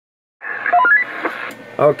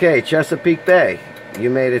Okay, Chesapeake Bay.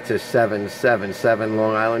 You made it to 777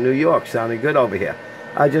 Long Island, New York. Sounding good over here.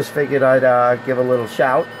 I just figured I'd give a little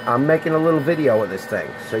shout. I'm making a little video of this thing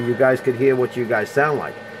so you guys could hear what you guys sound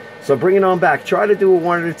like. So bring it on back. Try to do it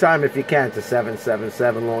one at a time if you can to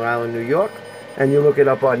 777 Long Island, New York. And you look it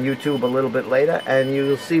up on YouTube a little bit later and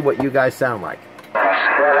you'll see what you guys sound like.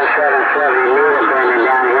 777 New York, running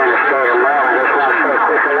down here in the state of Maryland. Just want to say a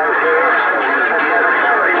quick hello to you.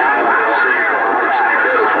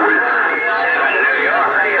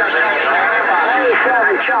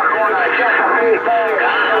 Chuck, going on Chesapeake Bay.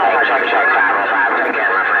 Chuck, 505, take care,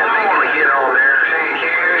 my friend. I want to get over there, say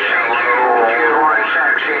cheers, say cheers. You want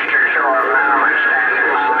Chuck, sister, short mouth,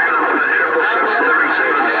 standing line on the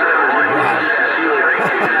 777.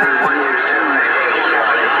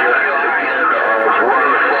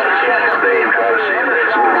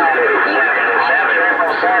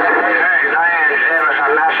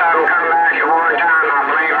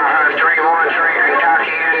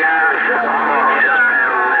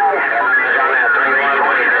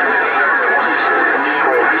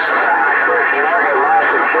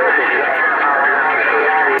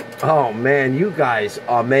 Oh man, you guys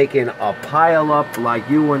are making a pile up like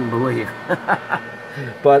you wouldn't believe.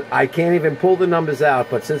 But I can't even pull the numbers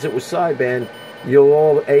out, but since it was sideband, you'll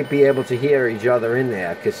all be able to hear each other in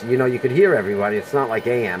there, because you know you could hear everybody. It's not like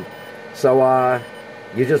AM. So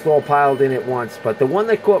you just all piled in at once. But the one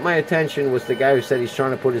that caught my attention was the guy who said he's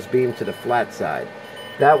trying to put his beam to the flat side.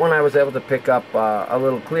 That one I was able to pick up a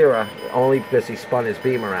little clearer, only because he spun his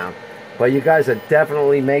beam around. But you guys are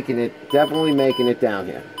definitely making it down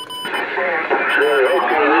here.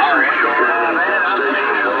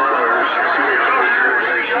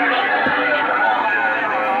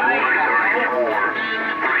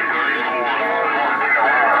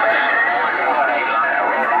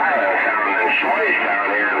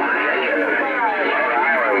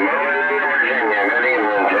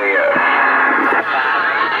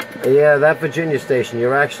 Yeah, that Virginia station,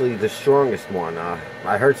 you're actually the strongest one.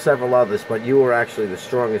 I heard several others, but you were actually the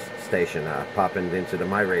strongest station popping into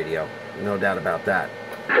my radio. No doubt about that.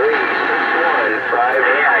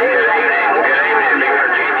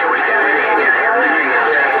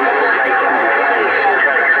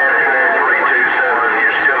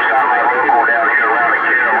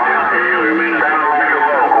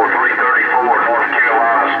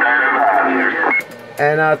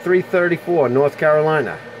 334, North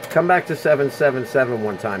Carolina. Come back to 777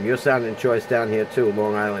 one time. You're sounding choice down here too,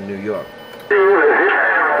 Long Island, New York.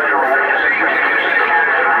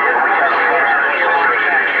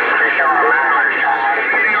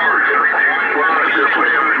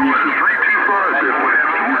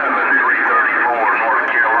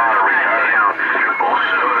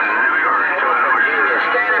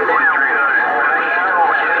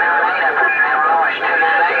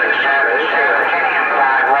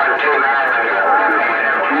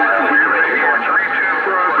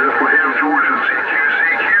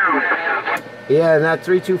 Yeah, and that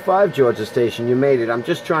 325 Georgia station, you made it. I'm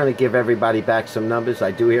just trying to give everybody back some numbers. I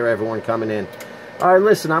do hear everyone coming in. All right,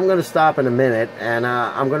 listen, I'm going to stop in a minute, and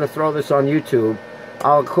I'm going to throw this on YouTube.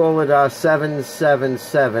 I'll call it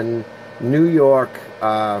 777 New York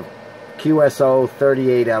QSO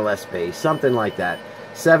 38 LSB, something like that.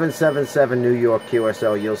 777 New York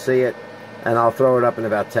QSO. You'll see it, and I'll throw it up in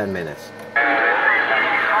about 10 minutes.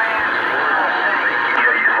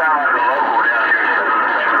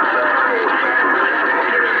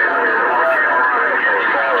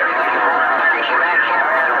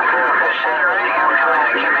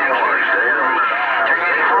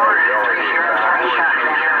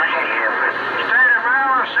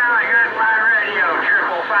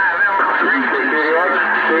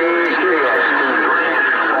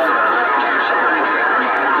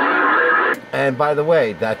 And by the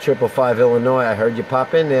way, that 555 Illinois, I heard you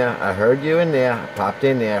pop in there. I heard you in there. I popped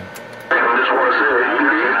in there.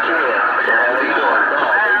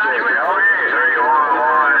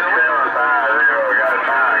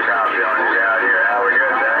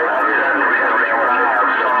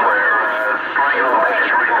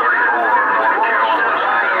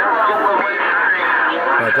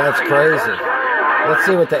 But that's crazy. Let's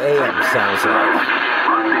see what the AM sounds like.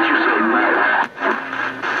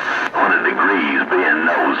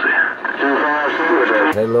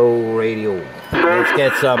 Hello, radio. Let's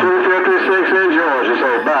get some. 256 in Georgia,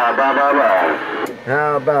 so bye, bye, bye, bye.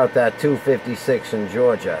 How about that 256 in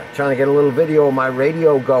Georgia? Trying to get a little video of my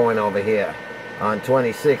radio going over here on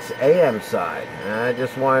 26 AM side. I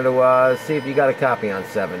just wanted to see if you got a copy on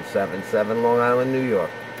 777 Long Island, New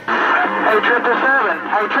York. Hey, 777.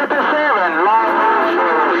 Hey, 777. Long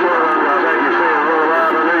Island,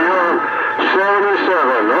 New York.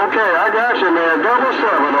 77.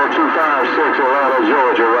 Atlanta,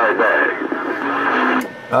 Georgia, right back.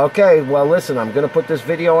 Okay, well, listen, I'm going to put this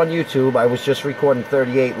video on YouTube. I was just recording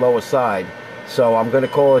 38 Lower Side. So I'm going to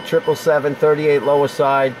call it 777 38 Lower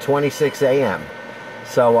Side, 26 a.m.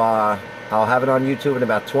 So I'll have it on YouTube in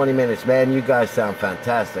about 20 minutes. Man, you guys sound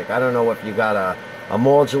fantastic. I don't know if you got a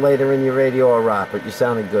modulator in your radio or not, but you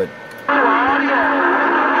sounded good. I'm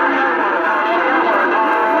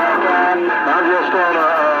just on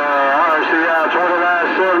a RCI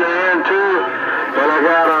 2970N2, and I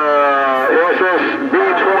got a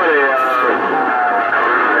SSB20.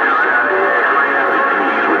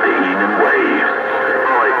 With the evening waves.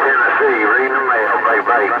 Boy, Tennessee, reading the mail,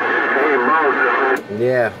 baby.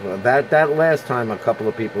 Yeah, that last time a couple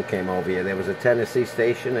of people came over here. There was a Tennessee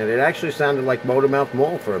station, and it actually sounded like Motormouth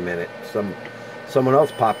Mall for a minute. Someone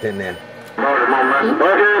else popped in there. Okay, then,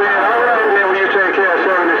 all right, then, when you take care of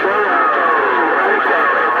 77.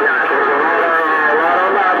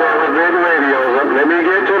 Big radios. Let me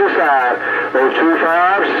get to the side. Oh,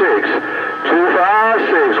 256.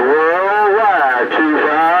 256 worldwide.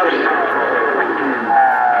 256.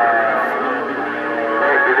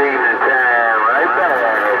 Good evening time. Right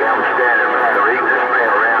back. I'm standing by reading this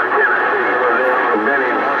mail around Tennessee.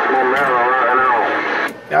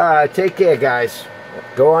 All right, take care, guys.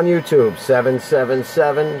 Go on YouTube,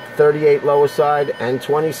 777 38 Lower Side and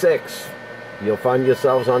 26. You'll find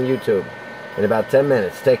yourselves on YouTube in about 10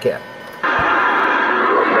 minutes. Take care.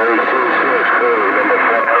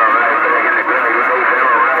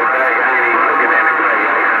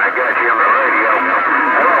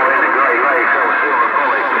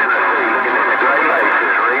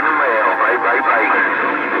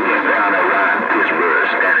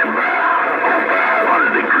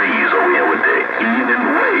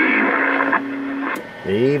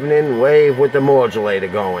 The evening wave with the modulator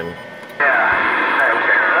going. Yeah.